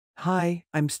Hi,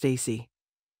 I'm Stacy.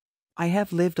 I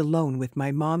have lived alone with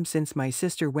my mom since my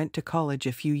sister went to college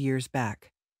a few years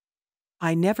back.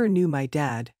 I never knew my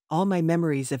dad, all my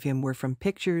memories of him were from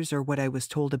pictures or what I was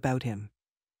told about him.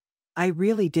 I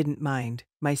really didn't mind,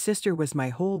 my sister was my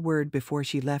whole world before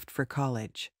she left for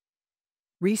college.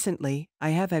 Recently, I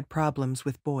have had problems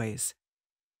with boys.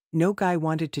 No guy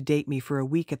wanted to date me for a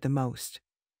week at the most.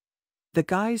 The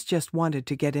guys just wanted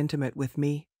to get intimate with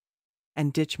me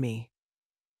and ditch me.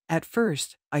 At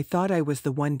first, I thought I was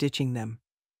the one ditching them.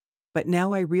 But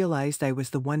now I realized I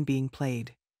was the one being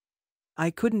played. I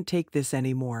couldn't take this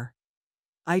anymore.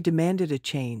 I demanded a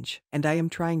change, and I am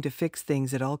trying to fix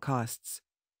things at all costs.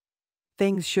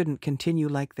 Things shouldn't continue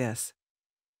like this.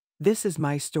 This is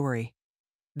my story.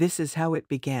 This is how it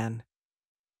began.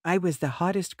 I was the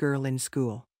hottest girl in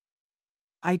school.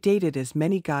 I dated as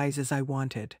many guys as I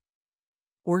wanted.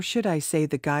 Or should I say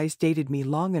the guys dated me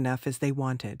long enough as they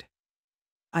wanted.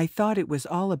 I thought it was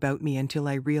all about me until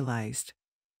I realized.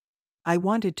 I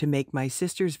wanted to make my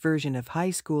sister's version of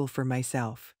high school for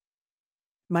myself.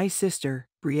 My sister,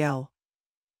 Brielle,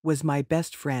 was my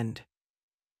best friend.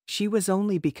 She was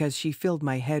only because she filled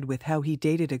my head with how he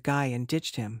dated a guy and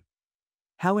ditched him.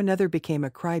 How another became a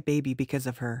crybaby because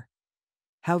of her.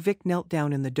 How Vic knelt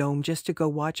down in the dome just to go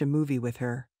watch a movie with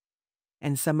her.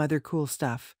 And some other cool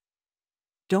stuff.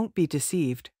 Don't be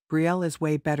deceived, Brielle is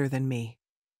way better than me.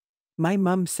 My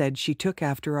mum said she took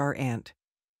after our aunt,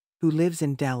 who lives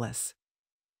in Dallas.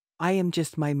 I am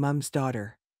just my mum's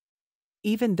daughter.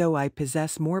 Even though I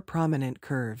possess more prominent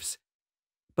curves,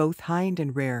 both hind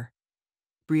and rare,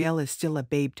 Brielle is still a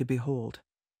babe to behold.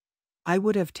 I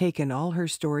would have taken all her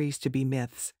stories to be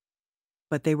myths,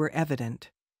 but they were evident.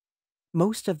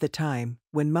 Most of the time,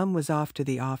 when Mum was off to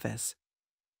the office,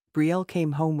 Brielle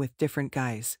came home with different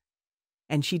guys.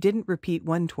 And she didn't repeat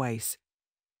one twice.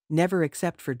 Never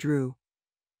except for Drew.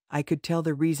 I could tell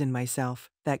the reason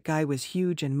myself, that guy was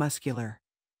huge and muscular.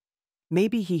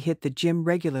 Maybe he hit the gym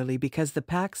regularly because the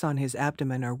packs on his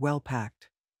abdomen are well packed.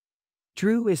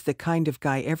 Drew is the kind of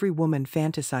guy every woman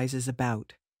fantasizes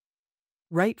about.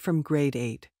 Right from grade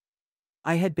 8.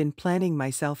 I had been planning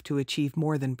myself to achieve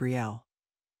more than Brielle.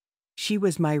 She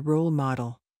was my role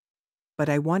model. But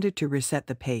I wanted to reset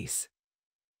the pace.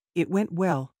 It went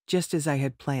well, just as I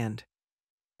had planned.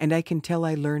 And I can tell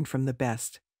I learned from the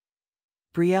best.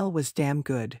 Brielle was damn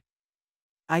good.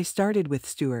 I started with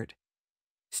Stuart.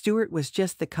 Stuart was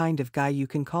just the kind of guy you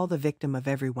can call the victim of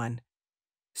everyone.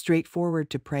 Straightforward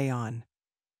to prey on.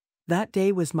 That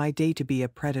day was my day to be a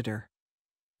predator.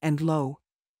 And lo,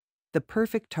 the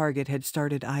perfect target had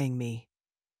started eyeing me.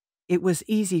 It was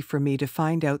easy for me to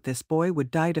find out this boy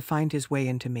would die to find his way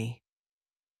into me.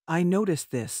 I noticed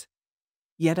this.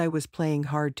 Yet I was playing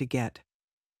hard to get.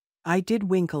 I did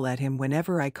winkle at him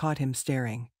whenever I caught him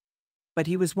staring. But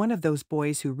he was one of those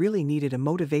boys who really needed a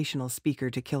motivational speaker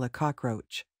to kill a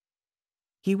cockroach.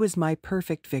 He was my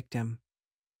perfect victim.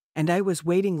 And I was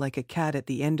waiting like a cat at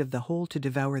the end of the hole to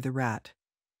devour the rat.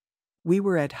 We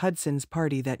were at Hudson's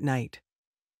party that night.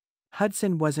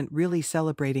 Hudson wasn't really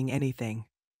celebrating anything.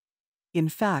 In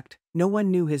fact, no one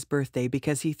knew his birthday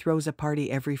because he throws a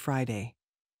party every Friday.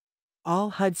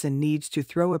 All Hudson needs to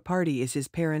throw a party is his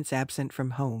parents absent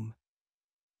from home.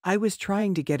 I was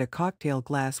trying to get a cocktail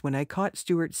glass when I caught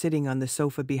Stuart sitting on the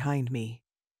sofa behind me.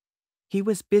 He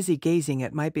was busy gazing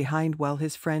at my behind while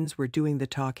his friends were doing the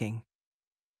talking.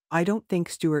 I don't think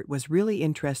Stuart was really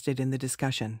interested in the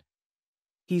discussion.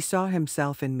 He saw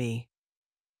himself in me.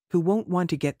 Who won't want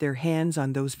to get their hands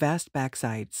on those vast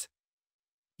backsides?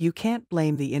 You can't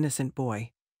blame the innocent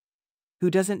boy. Who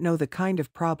doesn't know the kind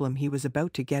of problem he was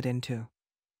about to get into.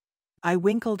 I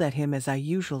winkled at him as I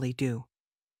usually do.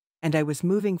 And I was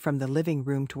moving from the living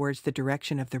room towards the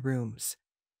direction of the rooms.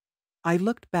 I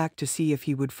looked back to see if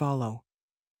he would follow.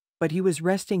 But he was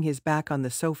resting his back on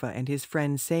the sofa and his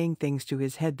friend saying things to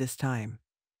his head this time.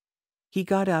 He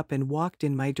got up and walked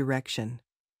in my direction.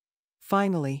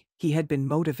 Finally, he had been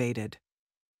motivated.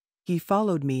 He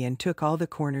followed me and took all the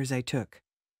corners I took.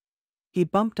 He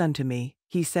bumped onto me,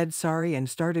 he said sorry and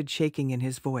started shaking in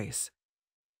his voice.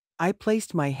 I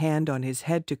placed my hand on his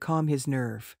head to calm his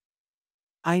nerve.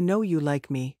 I know you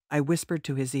like me, I whispered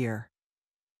to his ear.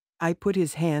 I put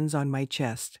his hands on my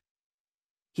chest.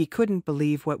 He couldn't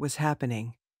believe what was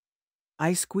happening.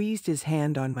 I squeezed his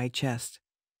hand on my chest.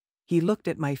 He looked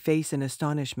at my face in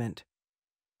astonishment.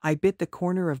 I bit the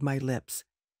corner of my lips.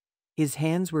 His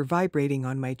hands were vibrating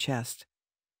on my chest.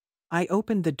 I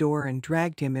opened the door and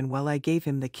dragged him in while I gave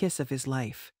him the kiss of his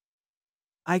life.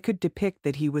 I could depict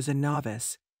that he was a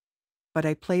novice. But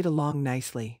I played along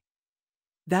nicely.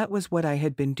 That was what I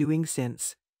had been doing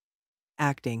since.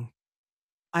 Acting.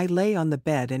 I lay on the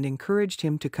bed and encouraged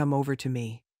him to come over to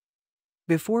me.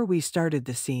 Before we started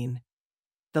the scene,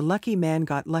 the lucky man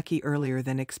got lucky earlier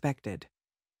than expected.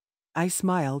 I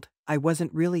smiled. I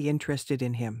wasn't really interested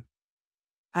in him.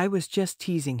 I was just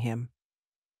teasing him.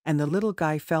 And the little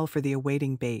guy fell for the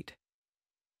awaiting bait.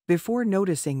 Before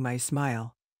noticing my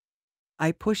smile,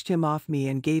 I pushed him off me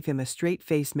and gave him a straight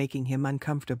face, making him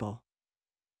uncomfortable.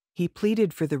 He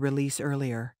pleaded for the release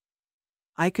earlier.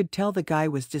 I could tell the guy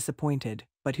was disappointed,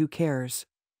 but who cares?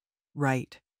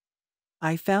 Right.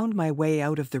 I found my way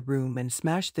out of the room and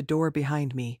smashed the door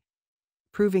behind me,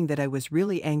 proving that I was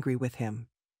really angry with him.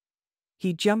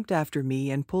 He jumped after me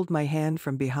and pulled my hand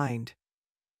from behind.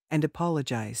 And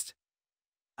apologized.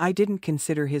 I didn't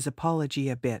consider his apology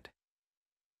a bit.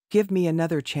 Give me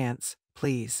another chance,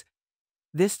 please.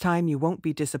 This time you won't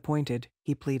be disappointed,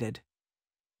 he pleaded.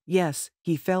 Yes,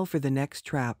 he fell for the next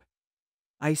trap.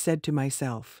 I said to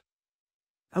myself.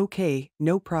 Okay,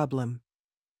 no problem.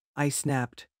 I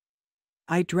snapped.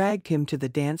 I dragged him to the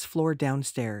dance floor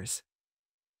downstairs.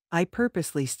 I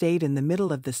purposely stayed in the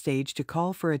middle of the stage to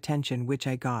call for attention, which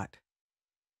I got.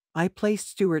 I placed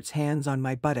Stuart's hands on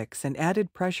my buttocks and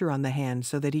added pressure on the hand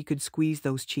so that he could squeeze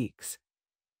those cheeks.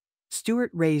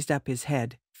 Stuart raised up his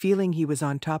head, feeling he was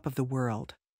on top of the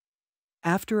world.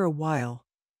 After a while,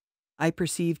 I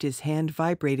perceived his hand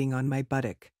vibrating on my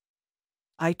buttock.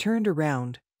 I turned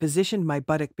around, positioned my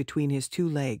buttock between his two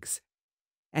legs,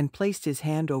 and placed his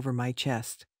hand over my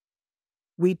chest.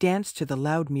 We danced to the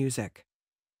loud music.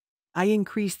 I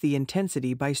increased the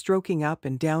intensity by stroking up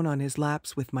and down on his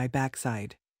laps with my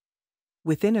backside.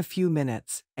 Within a few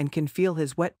minutes, and can feel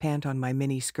his wet pant on my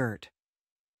mini skirt.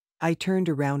 I turned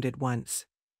around at once.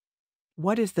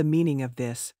 What is the meaning of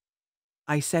this?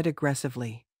 I said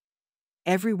aggressively.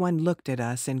 Everyone looked at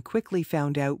us and quickly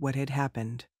found out what had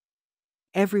happened.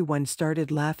 Everyone started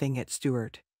laughing at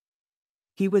Stuart.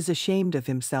 He was ashamed of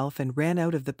himself and ran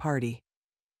out of the party,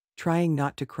 trying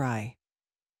not to cry.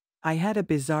 I had a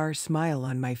bizarre smile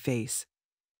on my face.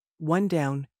 One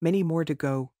down, many more to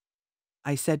go,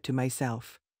 I said to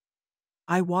myself.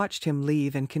 I watched him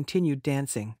leave and continued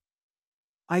dancing.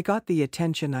 I got the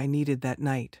attention I needed that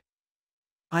night.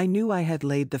 I knew I had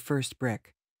laid the first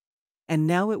brick. And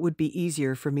now it would be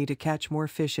easier for me to catch more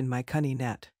fish in my cunning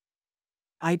net.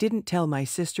 I didn't tell my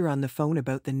sister on the phone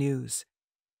about the news.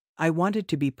 I wanted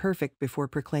to be perfect before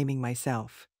proclaiming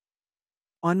myself.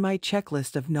 On my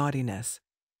checklist of naughtiness,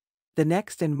 the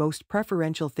next and most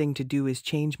preferential thing to do is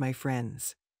change my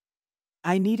friends.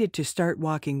 I needed to start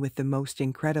walking with the most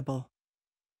incredible,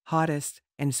 hottest,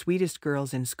 and sweetest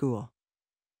girls in school.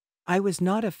 I was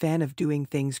not a fan of doing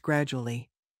things gradually.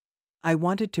 I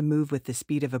wanted to move with the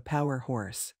speed of a power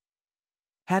horse.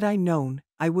 Had I known,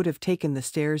 I would have taken the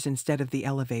stairs instead of the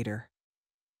elevator.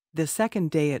 The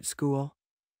second day at school,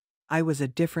 I was a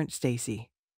different Stacy.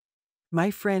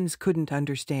 My friends couldn't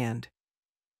understand,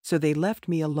 so they left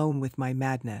me alone with my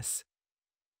madness.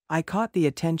 I caught the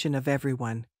attention of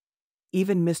everyone.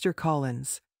 Even Mr.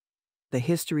 Collins, the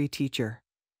history teacher,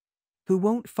 who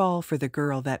won't fall for the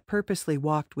girl that purposely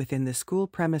walked within the school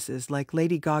premises like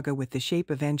Lady Gaga with the shape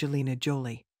of Angelina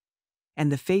Jolie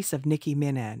and the face of Nicki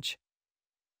Minaj.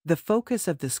 The focus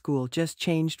of the school just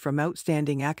changed from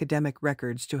outstanding academic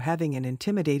records to having an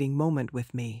intimidating moment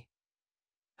with me.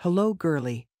 "Hello,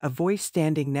 girlie," a voice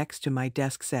standing next to my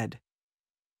desk said.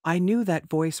 I knew that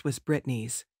voice was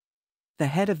Britney's, the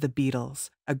head of the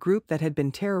Beatles, a group that had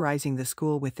been terrorizing the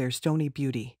school with their stony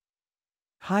beauty.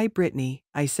 "Hi, Britney,"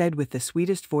 I said with the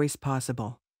sweetest voice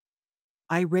possible.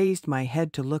 I raised my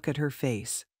head to look at her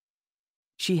face.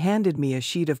 She handed me a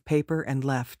sheet of paper and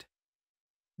left.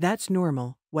 That's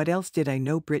normal, what else did I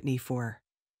know Britney for?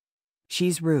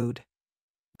 She's rude.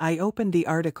 I opened the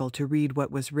article to read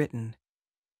what was written.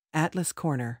 Atlas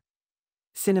Corner.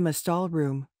 Cinema stall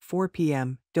room, 4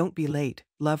 p.m., don't be late,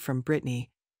 love from Britney,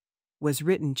 was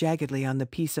written jaggedly on the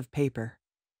piece of paper.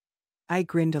 I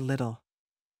grinned a little.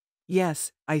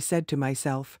 Yes, I said to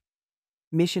myself.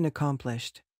 Mission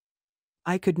accomplished.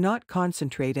 I could not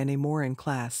concentrate anymore in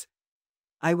class.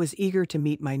 I was eager to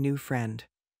meet my new friend.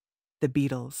 The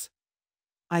Beatles.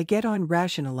 I get on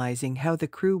rationalizing how the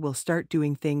crew will start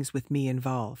doing things with me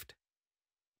involved.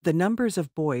 The numbers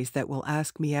of boys that will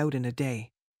ask me out in a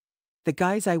day. The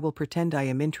guys I will pretend I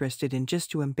am interested in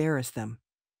just to embarrass them.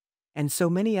 And so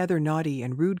many other naughty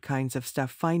and rude kinds of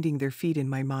stuff finding their feet in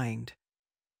my mind.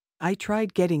 I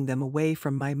tried getting them away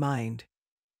from my mind,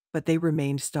 but they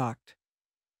remained stocked.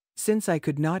 Since I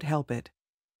could not help it,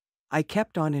 I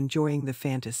kept on enjoying the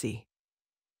fantasy.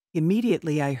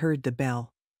 Immediately I heard the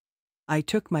bell. I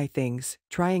took my things,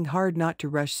 trying hard not to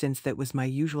rush since that was my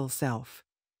usual self.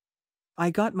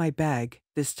 I got my bag,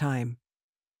 this time.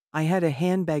 I had a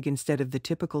handbag instead of the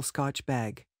typical Scotch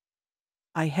bag.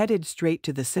 I headed straight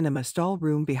to the cinema stall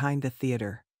room behind the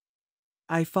theater.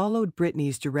 I followed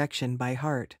Brittany's direction by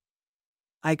heart.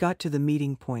 I got to the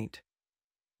meeting point.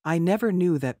 I never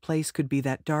knew that place could be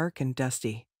that dark and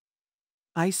dusty.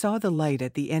 I saw the light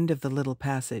at the end of the little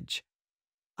passage.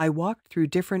 I walked through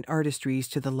different artistries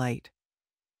to the light.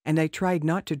 And I tried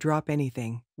not to drop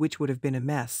anything, which would have been a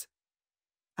mess.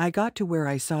 I got to where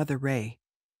I saw the ray.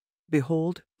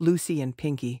 Behold, Lucy and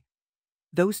Pinky.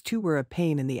 Those two were a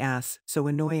pain in the ass, so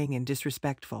annoying and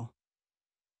disrespectful.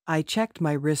 I checked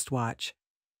my wristwatch.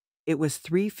 It was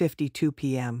 3:52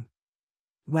 p.m.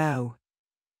 Wow.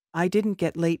 I didn't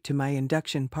get late to my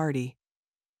induction party.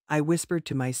 I whispered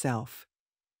to myself.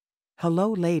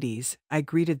 Hello, ladies, I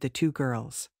greeted the two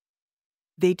girls.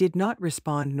 They did not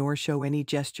respond nor show any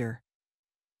gesture.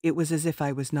 It was as if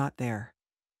I was not there.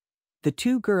 The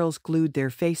two girls glued their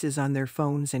faces on their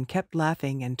phones and kept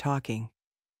laughing and talking.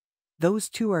 Those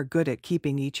two are good at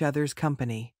keeping each other's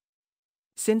company.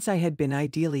 Since I had been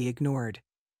ideally ignored,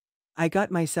 I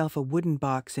got myself a wooden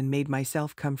box and made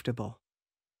myself comfortable.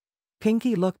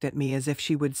 Pinky looked at me as if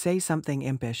she would say something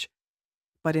impish,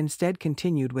 but instead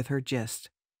continued with her gist.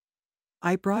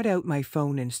 I brought out my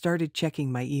phone and started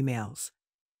checking my emails.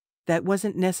 That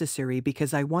wasn't necessary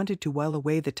because I wanted to while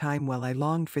away the time while I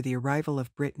longed for the arrival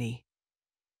of Brittany.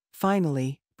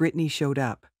 Finally, Brittany showed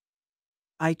up.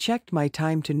 I checked my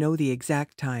time to know the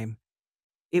exact time.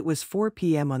 It was 4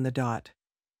 p.m. on the dot.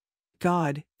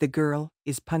 God, the girl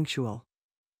is punctual.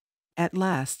 At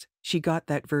last, she got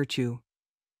that virtue.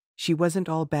 She wasn't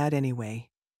all bad anyway.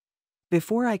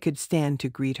 Before I could stand to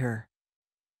greet her,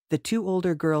 the two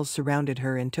older girls surrounded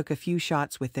her and took a few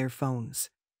shots with their phones.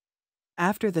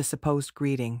 After the supposed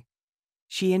greeting,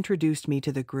 she introduced me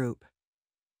to the group.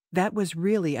 That was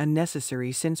really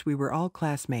unnecessary since we were all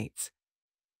classmates.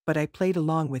 But I played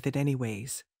along with it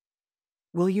anyways.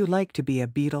 Will you like to be a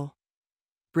Beatle?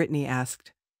 Brittany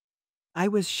asked. I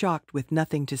was shocked with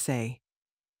nothing to say.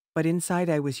 But inside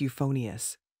I was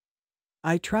euphonious.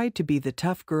 I tried to be the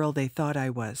tough girl they thought I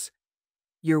was.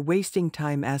 You're wasting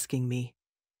time asking me.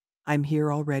 I'm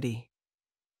here already.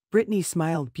 Brittany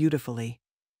smiled beautifully.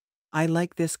 I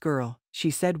like this girl,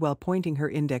 she said while pointing her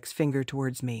index finger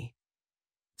towards me.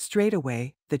 Straight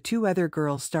away, the two other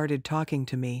girls started talking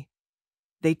to me.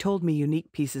 They told me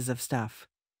unique pieces of stuff.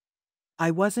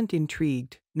 I wasn't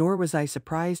intrigued, nor was I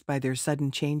surprised by their sudden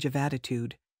change of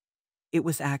attitude. It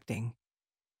was acting.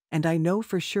 And I know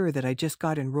for sure that I just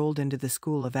got enrolled into the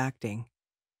school of acting.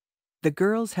 The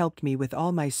girls helped me with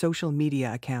all my social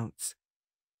media accounts.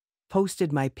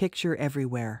 Posted my picture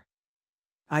everywhere.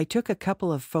 I took a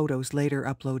couple of photos later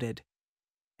uploaded.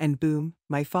 And boom,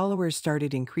 my followers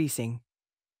started increasing.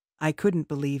 I couldn't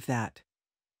believe that.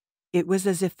 It was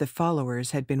as if the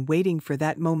followers had been waiting for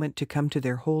that moment to come to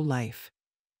their whole life.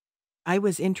 I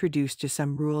was introduced to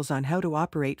some rules on how to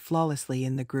operate flawlessly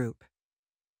in the group.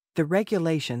 The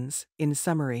regulations, in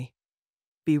summary.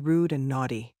 Be rude and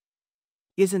naughty.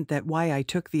 Isn't that why I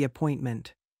took the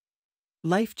appointment?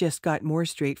 Life just got more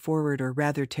straightforward, or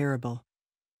rather terrible.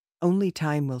 Only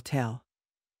time will tell.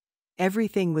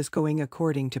 Everything was going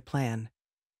according to plan.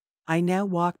 I now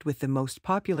walked with the most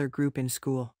popular group in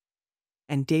school.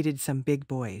 And dated some big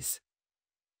boys.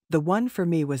 The one for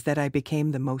me was that I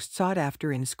became the most sought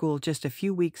after in school just a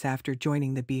few weeks after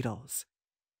joining the Beatles.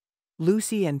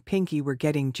 Lucy and Pinky were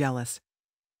getting jealous,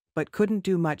 but couldn't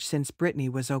do much since Brittany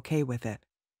was okay with it.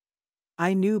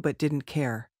 I knew but didn't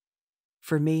care.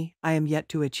 For me, I am yet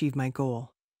to achieve my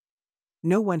goal.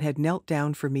 No one had knelt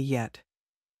down for me yet.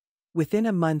 Within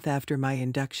a month after my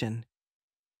induction,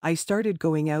 I started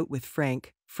going out with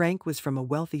Frank. Frank was from a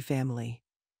wealthy family.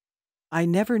 I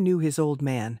never knew his old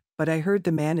man, but I heard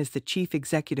the man is the chief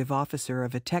executive officer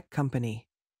of a tech company.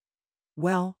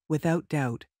 Well, without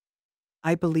doubt.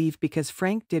 I believe because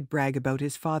Frank did brag about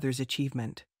his father's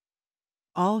achievement.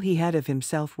 All he had of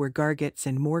himself were gargets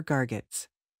and more gargets.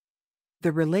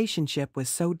 The relationship was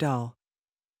so dull.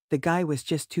 The guy was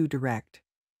just too direct.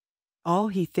 All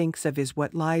he thinks of is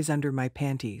what lies under my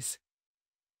panties.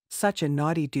 Such a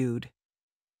naughty dude.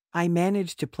 I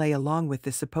managed to play along with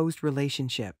the supposed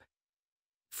relationship.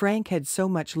 Frank had so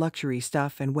much luxury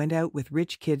stuff and went out with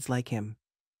rich kids like him.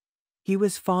 He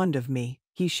was fond of me.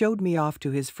 He showed me off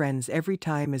to his friends every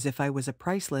time as if I was a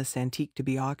priceless antique to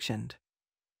be auctioned.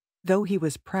 Though he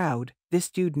was proud, this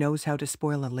dude knows how to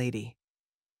spoil a lady.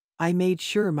 I made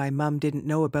sure my mum didn't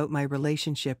know about my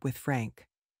relationship with Frank.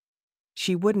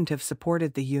 She wouldn't have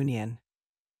supported the union.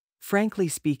 Frankly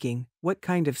speaking, what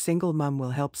kind of single mum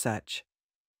will help such?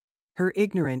 Her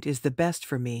ignorant is the best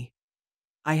for me.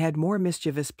 I had more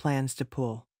mischievous plans to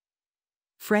pull.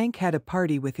 Frank had a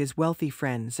party with his wealthy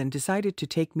friends and decided to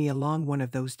take me along one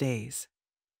of those days.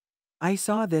 I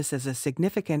saw this as a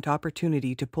significant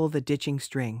opportunity to pull the ditching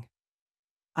string.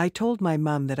 I told my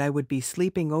mum that I would be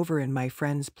sleeping over in my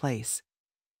friend's place.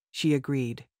 She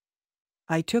agreed.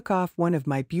 I took off one of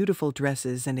my beautiful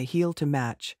dresses and a heel to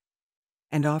match,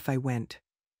 and off I went.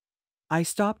 I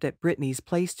stopped at Brittany's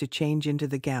place to change into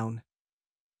the gown.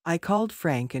 I called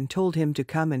Frank and told him to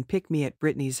come and pick me at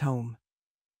Brittany's home.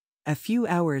 A few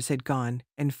hours had gone,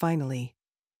 and finally,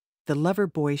 the lover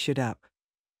boy showed up.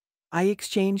 I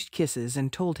exchanged kisses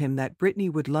and told him that Brittany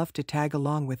would love to tag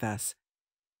along with us.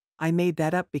 I made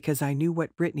that up because I knew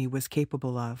what Brittany was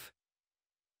capable of.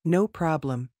 No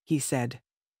problem, he said.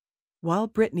 While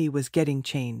Brittany was getting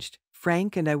changed,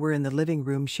 Frank and I were in the living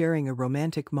room sharing a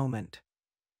romantic moment.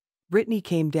 Brittany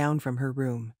came down from her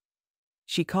room.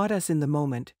 She caught us in the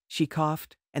moment, she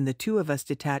coughed, and the two of us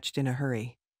detached in a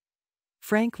hurry.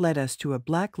 Frank led us to a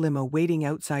black limo waiting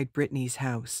outside Brittany's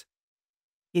house.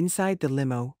 Inside the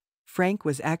limo, Frank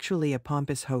was actually a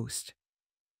pompous host.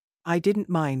 I didn't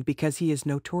mind because he is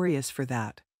notorious for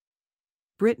that.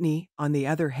 Brittany, on the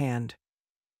other hand,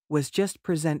 was just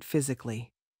present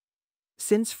physically.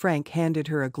 Since Frank handed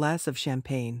her a glass of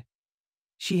champagne,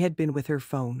 she had been with her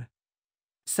phone.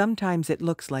 Sometimes it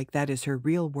looks like that is her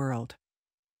real world.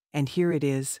 And here it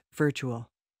is, virtual.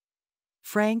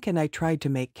 Frank and I tried to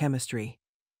make chemistry.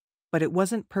 But it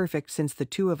wasn't perfect since the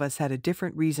two of us had a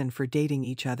different reason for dating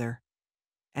each other.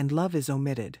 And love is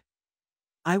omitted.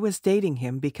 I was dating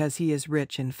him because he is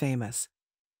rich and famous.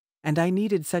 And I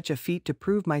needed such a feat to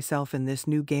prove myself in this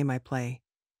new game I play.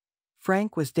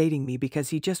 Frank was dating me because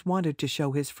he just wanted to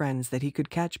show his friends that he could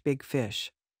catch big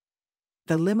fish.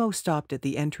 The limo stopped at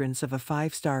the entrance of a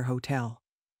 5-star hotel.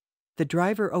 The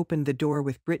driver opened the door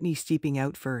with Brittany stepping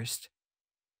out first.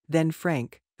 Then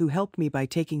Frank, who helped me by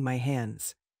taking my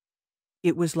hands.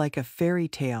 It was like a fairy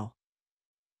tale.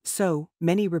 So,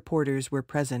 many reporters were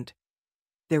present.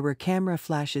 There were camera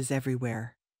flashes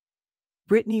everywhere.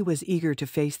 Brittany was eager to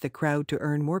face the crowd to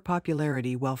earn more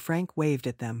popularity while Frank waved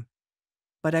at them.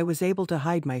 But I was able to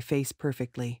hide my face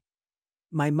perfectly.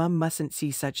 My mum mustn't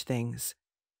see such things.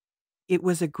 It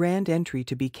was a grand entry,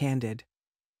 to be candid.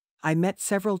 I met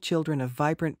several children of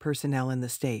vibrant personnel in the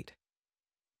state.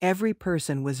 Every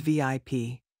person was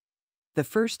VIP. The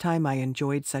first time I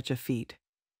enjoyed such a feat.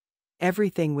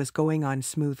 Everything was going on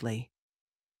smoothly.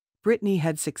 Brittany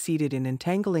had succeeded in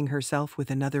entangling herself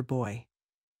with another boy.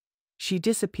 She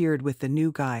disappeared with the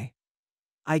new guy.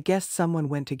 I guessed someone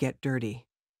went to get dirty.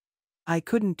 I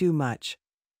couldn't do much.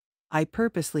 I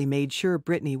purposely made sure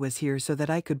Brittany was here so that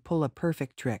I could pull a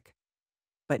perfect trick.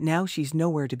 But now she's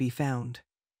nowhere to be found.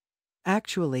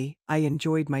 Actually, I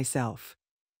enjoyed myself.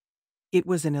 It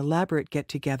was an elaborate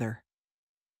get-together.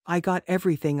 I got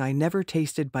everything I never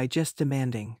tasted by just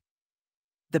demanding.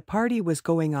 The party was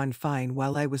going on fine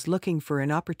while I was looking for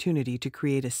an opportunity to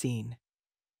create a scene.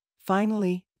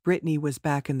 Finally, Brittany was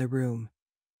back in the room.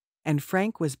 And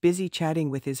Frank was busy chatting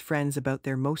with his friends about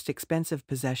their most expensive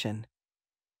possession.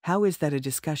 How is that a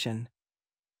discussion?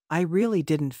 I really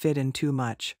didn't fit in too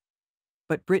much.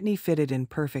 But Brittany fitted in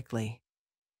perfectly.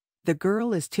 The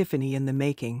girl is Tiffany in the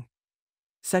making.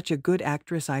 Such a good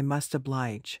actress, I must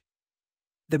oblige.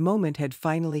 The moment had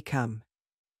finally come.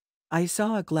 I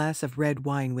saw a glass of red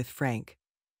wine with Frank.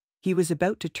 He was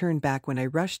about to turn back when I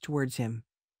rushed towards him,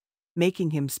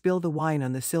 making him spill the wine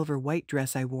on the silver-white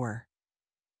dress I wore.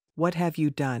 "What have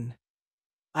you done?"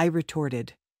 I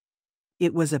retorted.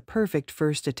 It was a perfect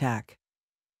first attack.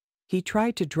 He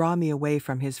tried to draw me away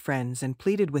from his friends and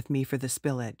pleaded with me for the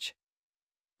spillage.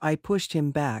 I pushed him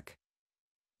back.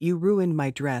 "You ruined my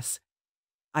dress,"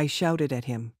 I shouted at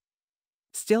him.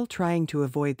 Still trying to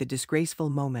avoid the disgraceful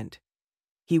moment.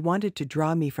 He wanted to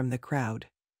draw me from the crowd.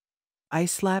 I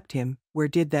slapped him. Where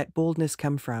did that boldness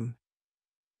come from?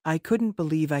 I couldn't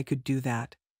believe I could do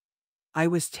that. I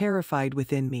was terrified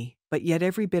within me, but yet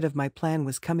every bit of my plan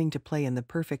was coming to play in the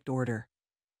perfect order.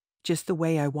 Just the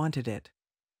way I wanted it.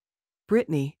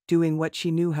 Brittany, doing what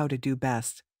she knew how to do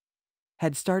best,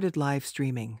 had started live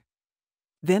streaming.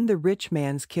 Then the rich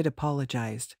man's kid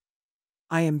apologized.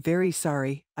 "I am very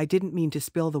sorry, I didn't mean to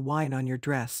spill the wine on your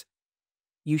dress.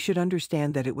 You should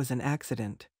understand that it was an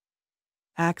accident."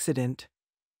 "Accident?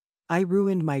 I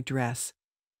ruined my dress.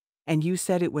 And you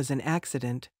said it was an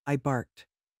accident," I barked.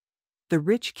 The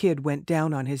rich kid went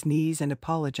down on his knees and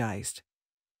apologized.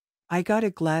 I got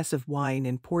a glass of wine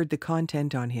and poured the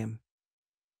content on him.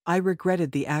 I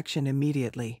regretted the action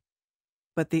immediately.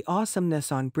 But the awesomeness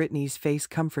on Brittany's face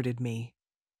comforted me.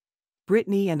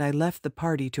 Brittany and I left the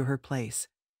party to her place.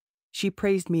 She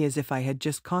praised me as if I had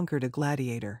just conquered a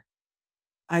gladiator.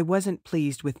 I wasn't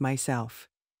pleased with myself.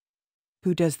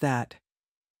 Who does that?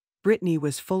 Brittany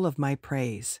was full of my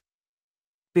praise.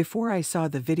 Before I saw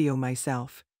the video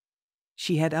myself,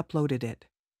 she had uploaded it.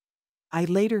 I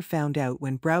later found out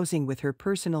when browsing with her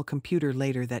personal computer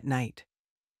later that night.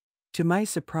 To my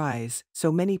surprise,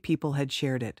 so many people had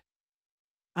shared it.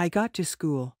 I got to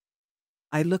school.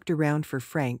 I looked around for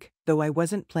Frank, though I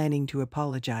wasn't planning to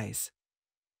apologize.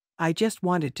 I just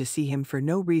wanted to see him for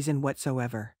no reason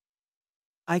whatsoever.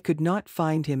 I could not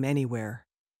find him anywhere.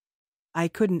 I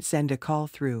couldn't send a call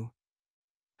through.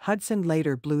 Hudson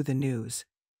later blew the news.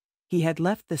 He had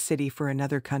left the city for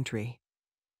another country.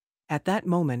 At that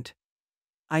moment,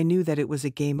 I knew that it was a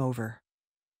game over.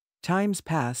 Times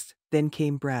passed, then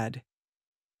came Brad.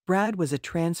 Brad was a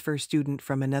transfer student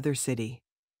from another city.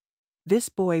 This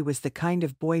boy was the kind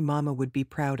of boy Mama would be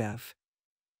proud of.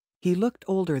 He looked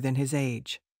older than his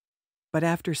age. But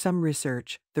after some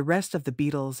research, the rest of the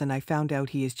Beatles and I found out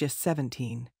he is just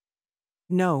 17.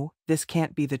 No, this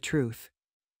can't be the truth.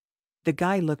 The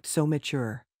guy looked so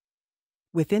mature.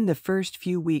 Within the first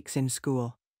few weeks in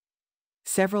school,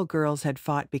 several girls had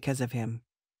fought because of him.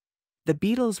 The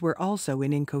Beatles were also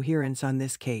in incoherence on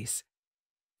this case.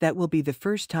 That will be the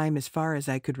first time as far as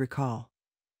I could recall.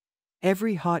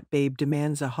 Every hot babe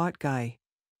demands a hot guy,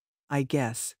 I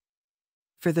guess.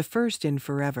 For the first in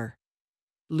forever,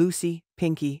 Lucy,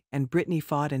 Pinky, and Brittany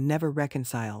fought and never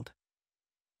reconciled.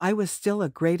 I was still a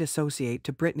great associate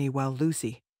to Brittany while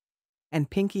Lucy and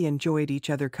Pinky enjoyed each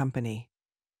other company.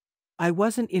 I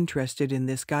wasn't interested in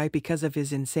this guy because of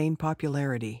his insane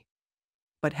popularity.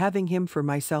 But having him for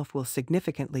myself will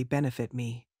significantly benefit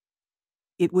me.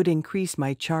 It would increase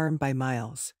my charm by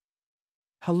miles.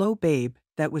 Hello babe,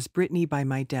 that was Brittany by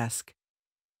my desk.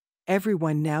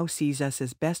 Everyone now sees us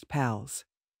as best pals.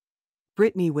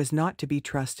 Brittany was not to be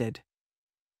trusted.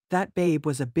 That babe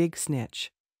was a big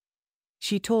snitch.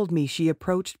 She told me she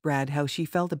approached Brad how she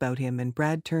felt about him and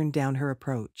Brad turned down her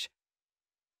approach.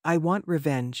 I want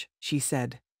revenge, she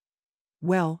said.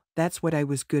 Well, that's what I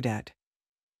was good at.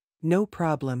 No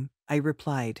problem, I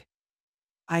replied.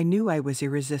 I knew I was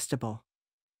irresistible.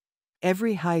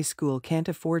 Every high school can't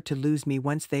afford to lose me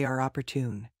once they are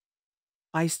opportune.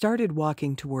 I started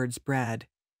walking towards Brad.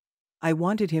 I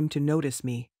wanted him to notice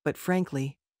me, but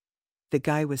frankly, the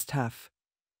guy was tough.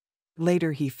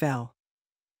 Later he fell.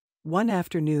 One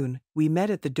afternoon, we met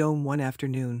at the Dome one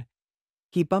afternoon.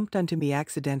 He bumped onto me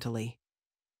accidentally.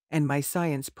 And my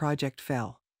science project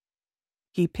fell.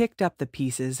 He picked up the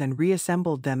pieces and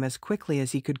reassembled them as quickly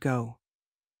as he could go.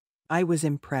 I was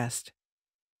impressed.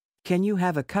 Can you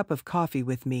have a cup of coffee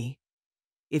with me?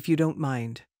 If you don't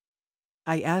mind.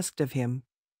 I asked of him.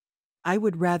 I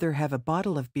would rather have a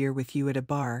bottle of beer with you at a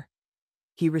bar.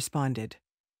 He responded.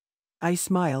 I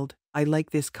smiled, I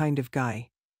like this kind of guy.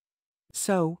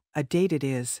 So, a date it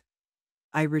is.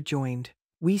 I rejoined.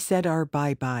 We said our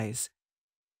bye-byes.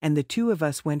 And the two of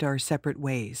us went our separate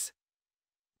ways.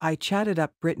 I chatted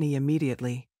up Brittany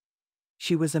immediately.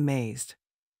 She was amazed.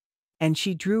 And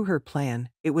she drew her plan.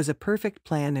 It was a perfect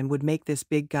plan and would make this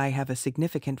big guy have a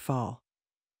significant fall.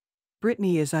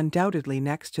 Brittany is undoubtedly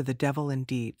next to the devil in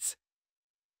deeds.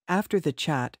 After the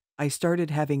chat, I started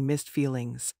having mixed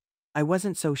feelings. I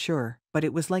wasn't so sure, but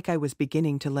it was like I was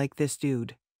beginning to like this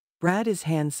dude. Brad is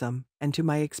handsome, and to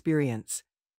my experience,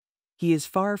 he is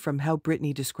far from how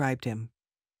Brittany described him.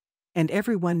 And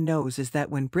everyone knows is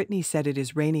that when Brittany said it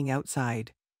is raining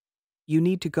outside, you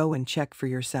need to go and check for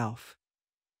yourself.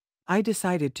 I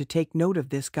decided to take note of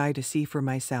this guy to see for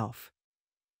myself.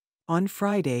 On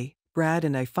Friday, Brad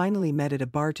and I finally met at a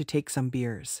bar to take some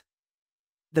beers.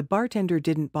 The bartender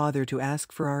didn't bother to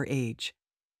ask for our age,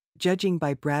 judging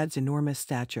by Brad's enormous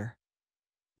stature.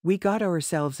 We got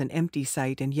ourselves an empty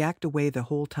site and yacked away the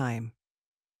whole time.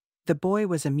 The boy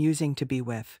was amusing to be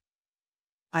with.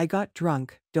 I got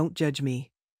drunk, don't judge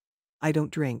me. I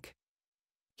don't drink.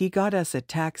 He got us a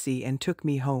taxi and took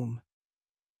me home.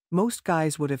 Most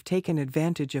guys would have taken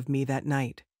advantage of me that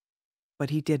night. But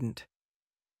he didn't.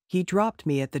 He dropped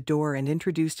me at the door and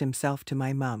introduced himself to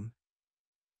my mum.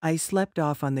 I slept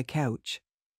off on the couch.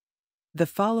 The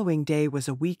following day was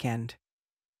a weekend.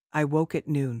 I woke at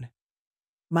noon.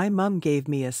 My mum gave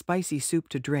me a spicy soup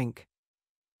to drink.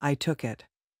 I took it.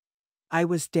 I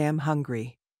was damn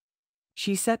hungry.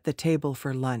 She set the table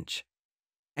for lunch.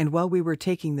 And while we were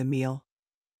taking the meal,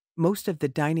 most of the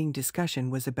dining discussion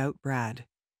was about Brad.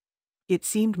 It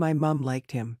seemed my mum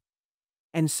liked him.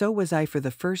 And so was I. For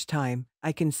the first time,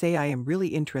 I can say I am really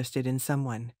interested in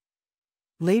someone.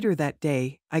 Later that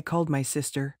day, I called my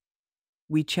sister.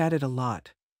 We chatted a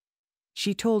lot.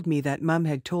 She told me that Mum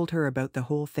had told her about the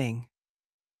whole thing.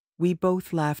 We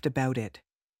both laughed about it.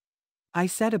 I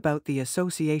said about the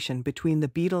association between the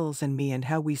Beatles and me and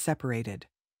how we separated.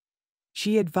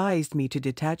 She advised me to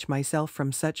detach myself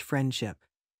from such friendship.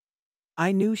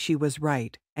 I knew she was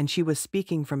right, and she was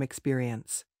speaking from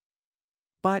experience.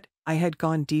 But I had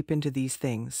gone deep into these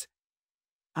things.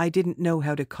 I didn't know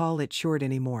how to call it short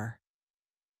anymore.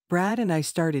 Brad and I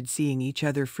started seeing each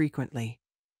other frequently.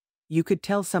 You could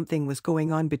tell something was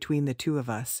going on between the two of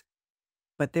us,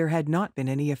 but there had not been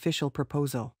any official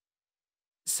proposal.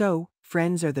 So,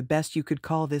 friends are the best you could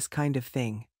call this kind of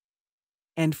thing.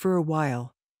 And for a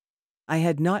while, I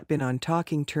had not been on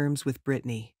talking terms with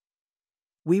Brittany.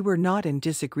 We were not in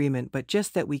disagreement, but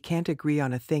just that we can't agree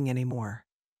on a thing anymore.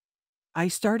 I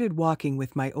started walking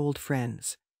with my old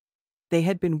friends. They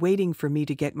had been waiting for me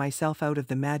to get myself out of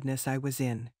the madness I was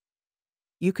in.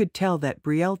 You could tell that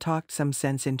Brielle talked some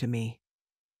sense into me.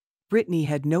 Brittany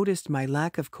had noticed my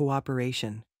lack of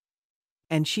cooperation,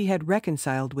 and she had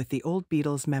reconciled with the old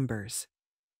Beatles members.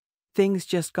 Things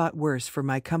just got worse for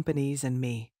my companies and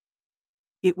me.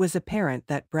 It was apparent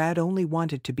that Brad only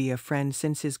wanted to be a friend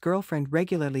since his girlfriend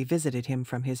regularly visited him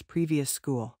from his previous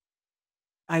school.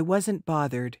 I wasn't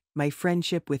bothered, my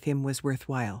friendship with him was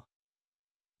worthwhile.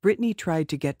 Brittany tried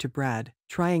to get to Brad,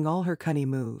 trying all her cunning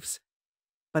moves.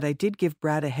 But I did give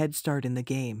Brad a head start in the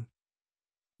game.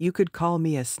 You could call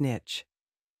me a snitch.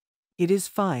 It is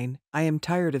fine, I am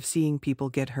tired of seeing people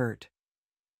get hurt.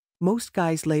 Most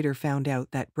guys later found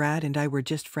out that Brad and I were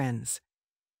just friends.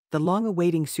 The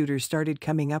long-awaiting suitors started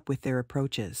coming up with their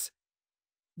approaches.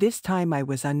 This time I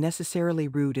was unnecessarily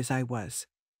rude as I was.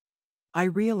 I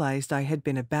realized I had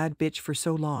been a bad bitch for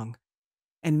so long,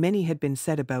 and many had been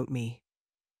said about me.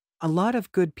 A lot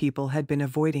of good people had been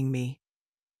avoiding me,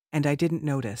 and I didn't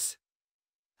notice.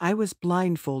 I was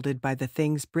blindfolded by the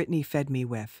things Brittany fed me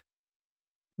with.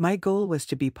 My goal was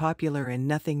to be popular and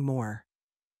nothing more.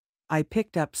 I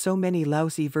picked up so many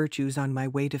lousy virtues on my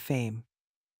way to fame.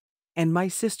 And my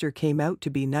sister came out to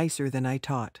be nicer than I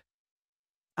taught.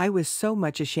 I was so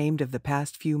much ashamed of the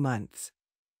past few months.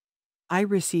 I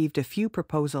received a few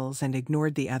proposals and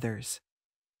ignored the others.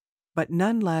 But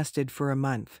none lasted for a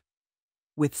month,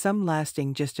 with some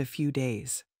lasting just a few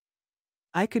days.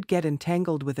 I could get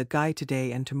entangled with a guy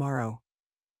today and tomorrow.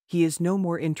 He is no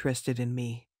more interested in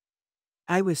me.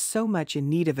 I was so much in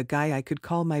need of a guy I could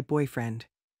call my boyfriend,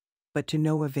 but to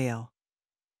no avail.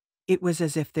 It was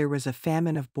as if there was a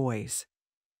famine of boys.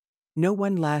 No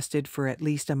one lasted for at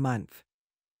least a month.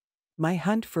 My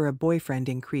hunt for a boyfriend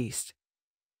increased.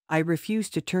 I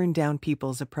refused to turn down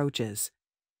people's approaches,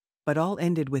 but all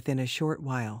ended within a short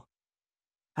while.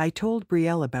 I told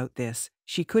Brielle about this,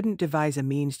 she couldn't devise a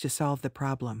means to solve the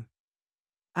problem.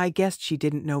 I guessed she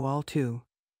didn't know all too.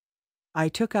 I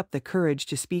took up the courage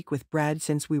to speak with Brad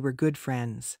since we were good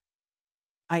friends.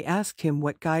 I asked him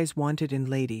what guys wanted in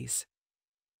ladies.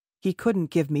 He couldn't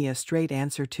give me a straight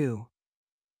answer too.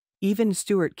 Even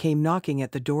Stuart came knocking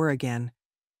at the door again.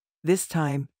 This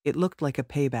time, it looked like a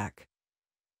payback.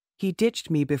 He ditched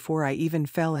me before I even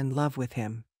fell in love with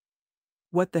him.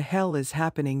 What the hell is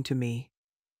happening to me?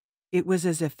 It was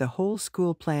as if the whole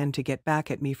school planned to get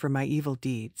back at me for my evil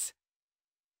deeds.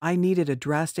 I needed a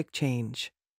drastic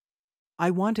change. I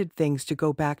wanted things to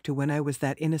go back to when I was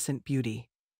that innocent beauty.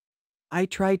 I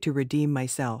tried to redeem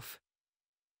myself.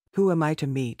 Who am I to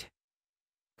meet?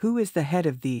 Who is the head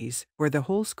of these, or the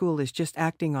whole school is just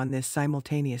acting on this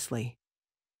simultaneously?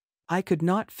 I could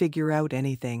not figure out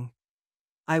anything.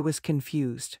 I was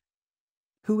confused.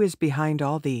 Who is behind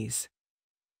all these?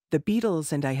 The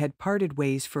Beatles and I had parted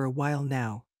ways for a while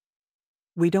now.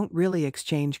 We don't really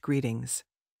exchange greetings.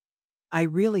 I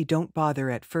really don't bother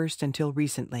at first until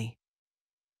recently.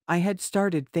 I had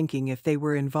started thinking if they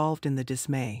were involved in the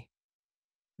dismay.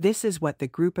 This is what the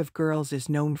group of girls is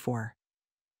known for.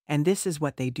 And this is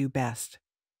what they do best.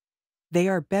 They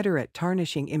are better at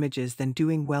tarnishing images than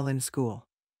doing well in school.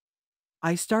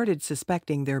 I started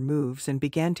suspecting their moves and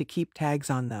began to keep tags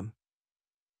on them,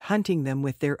 hunting them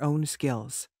with their own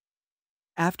skills.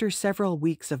 After several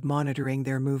weeks of monitoring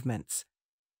their movements,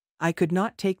 I could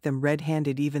not take them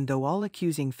red-handed even though all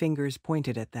accusing fingers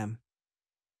pointed at them.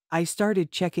 I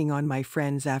started checking on my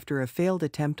friends after a failed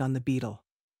attempt on the Beatle.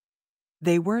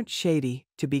 They weren't shady,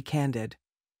 to be candid,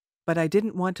 but I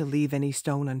didn't want to leave any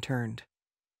stone unturned.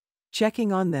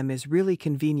 Checking on them is really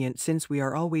convenient since we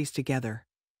are always together.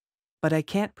 But I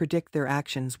can't predict their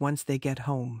actions once they get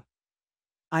home.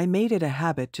 I made it a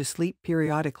habit to sleep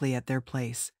periodically at their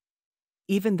place.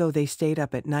 Even though they stayed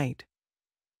up at night,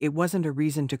 it wasn't a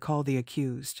reason to call the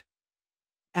accused.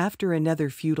 After another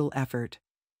futile effort,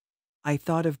 I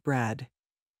thought of Brad.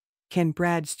 Can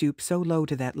Brad stoop so low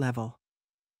to that level?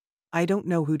 I don't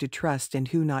know who to trust and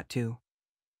who not to.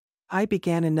 I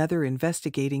began another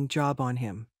investigating job on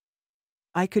him.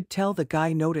 I could tell the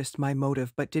guy noticed my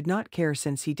motive but did not care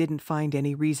since he didn't find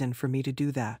any reason for me to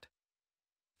do that.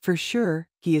 For sure,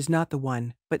 he is not the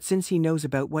one, but since he knows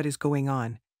about what is going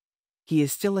on, he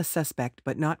is still a suspect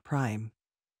but not prime.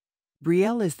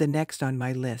 Brielle is the next on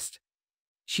my list.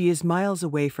 She is miles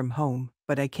away from home,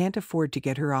 but I can't afford to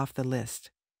get her off the list.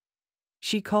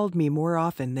 She called me more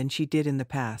often than she did in the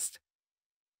past.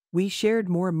 We shared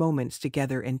more moments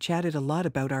together and chatted a lot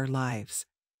about our lives.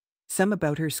 Some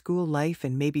about her school life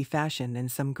and maybe fashion and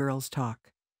some girls'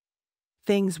 talk.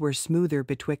 Things were smoother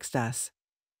betwixt us.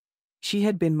 She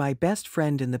had been my best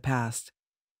friend in the past,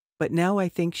 but now I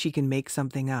think she can make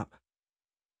something up.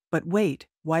 But wait,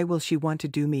 why will she want to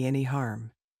do me any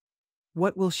harm?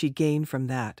 What will she gain from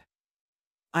that?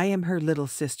 I am her little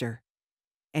sister,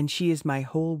 and she is my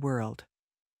whole world.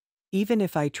 Even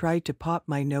if I tried to pop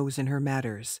my nose in her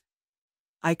matters,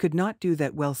 I could not do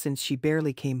that well since she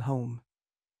barely came home.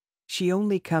 She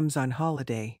only comes on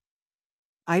holiday.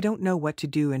 I don't know what to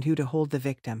do and who to hold the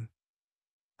victim.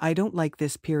 I don't like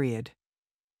this period.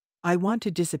 I want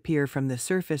to disappear from the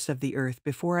surface of the earth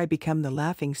before I become the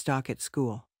laughingstock at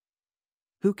school.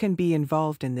 Who can be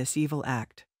involved in this evil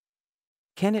act?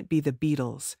 Can it be the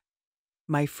Beatles?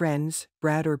 My friends,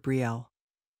 Brad or Brielle?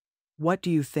 What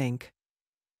do you think?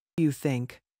 You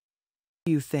think?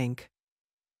 You think?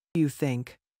 You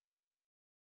think?